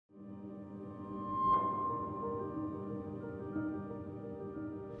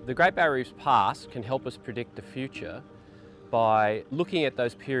The Great Barrier Reef's past can help us predict the future by looking at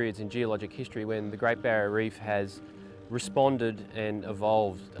those periods in geologic history when the Great Barrier Reef has responded and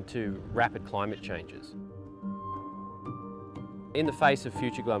evolved to rapid climate changes. In the face of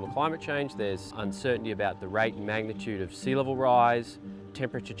future global climate change, there's uncertainty about the rate and magnitude of sea level rise,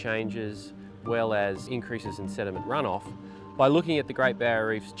 temperature changes, well as increases in sediment runoff. By looking at the Great Barrier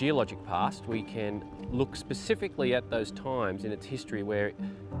Reef's geologic past, we can look specifically at those times in its history where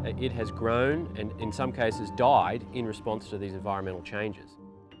it has grown and in some cases died in response to these environmental changes.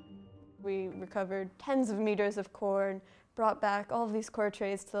 We recovered tens of meters of core, brought back all of these core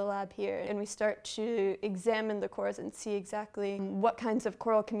trays to the lab here, and we start to examine the cores and see exactly what kinds of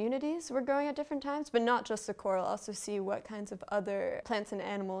coral communities were growing at different times, but not just the coral, also see what kinds of other plants and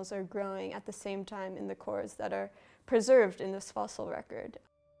animals are growing at the same time in the cores that are preserved in this fossil record.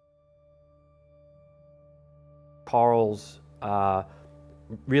 Corals are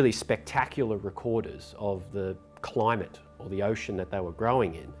really spectacular recorders of the climate or the ocean that they were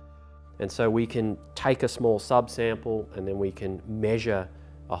growing in. And so we can take a small subsample and then we can measure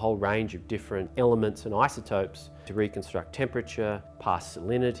a whole range of different elements and isotopes to reconstruct temperature, past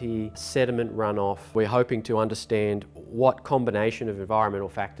salinity, sediment runoff. We're hoping to understand what combination of environmental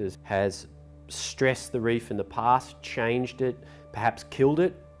factors has stressed the reef in the past, changed it, perhaps killed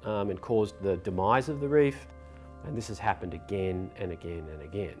it and caused the demise of the reef. And this has happened again and again and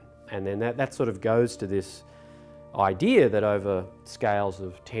again. And then that sort of goes to this idea that over scales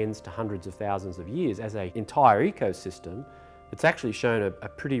of tens to hundreds of thousands of years, as an entire ecosystem, it's actually shown a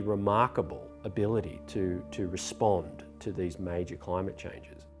pretty remarkable ability to respond to these major climate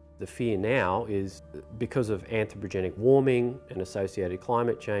changes. The fear now is because of anthropogenic warming and associated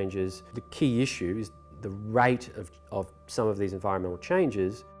climate changes, the key issue is the rate of some of these environmental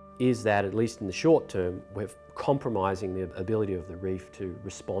changes is that, at least in the short term, we're compromising the ability of the reef to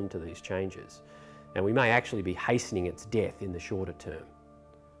respond to these changes. And we may actually be hastening its death in the shorter term.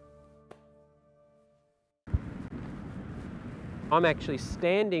 I'm actually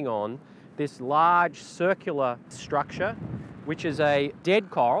standing on this large circular structure, which is a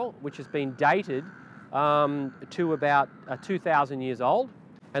dead coral, which has been dated to about 2,000 years old.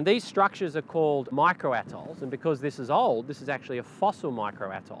 And these structures are called microatolls, and because this is old, this is actually a fossil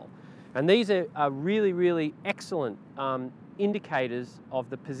microatoll. And these are really, really excellent indicators of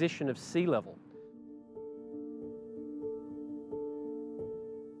the position of sea level.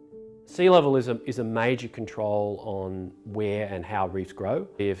 Sea level is a major control on where and how reefs grow.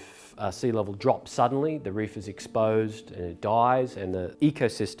 If sea level drops suddenly, the reef is exposed and it dies, and the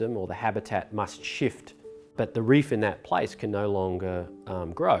ecosystem or the habitat must shift. But the reef in that place can no longer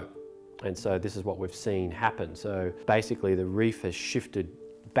grow. And so this is what we've seen happen. So basically the reef has shifted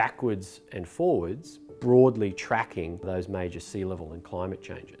backwards and forwards, broadly tracking those major sea level and climate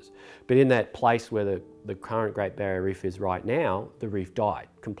changes. But in that place where the current Great Barrier Reef is right now, the reef died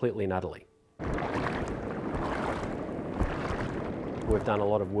completely and utterly. We've done a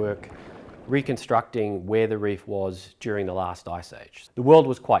lot of work reconstructing where the reef was during the last ice age. The world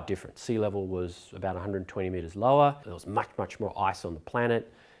was quite different. Sea level was about 120 metres lower. There was much, much more ice on the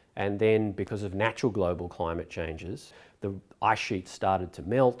planet. And then because of natural global climate changes, the ice sheets started to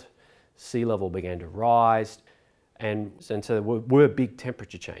melt, sea level began to rise, and so there were big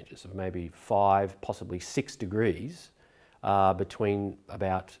temperature changes of maybe 5, possibly 6 degrees between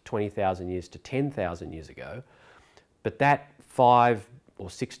about 20,000 years to 10,000 years ago. But that 5 or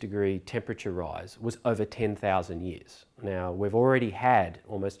 6 degree temperature rise was over 10,000 years. Now, we've already had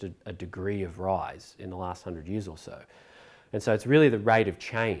almost a degree of rise in the last 100 years or so. And so it's really the rate of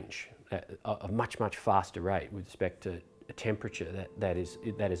change, a much, much faster rate with respect to temperature that is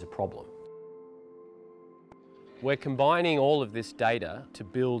a problem. We're combining all of this data to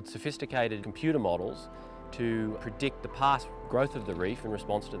build sophisticated computer models to predict the past growth of the reef in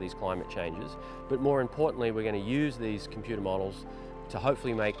response to these climate changes. But more importantly, we're going to use these computer models to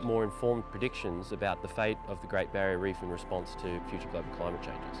hopefully make more informed predictions about the fate of the Great Barrier Reef in response to future global climate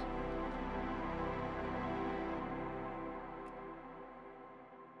changes.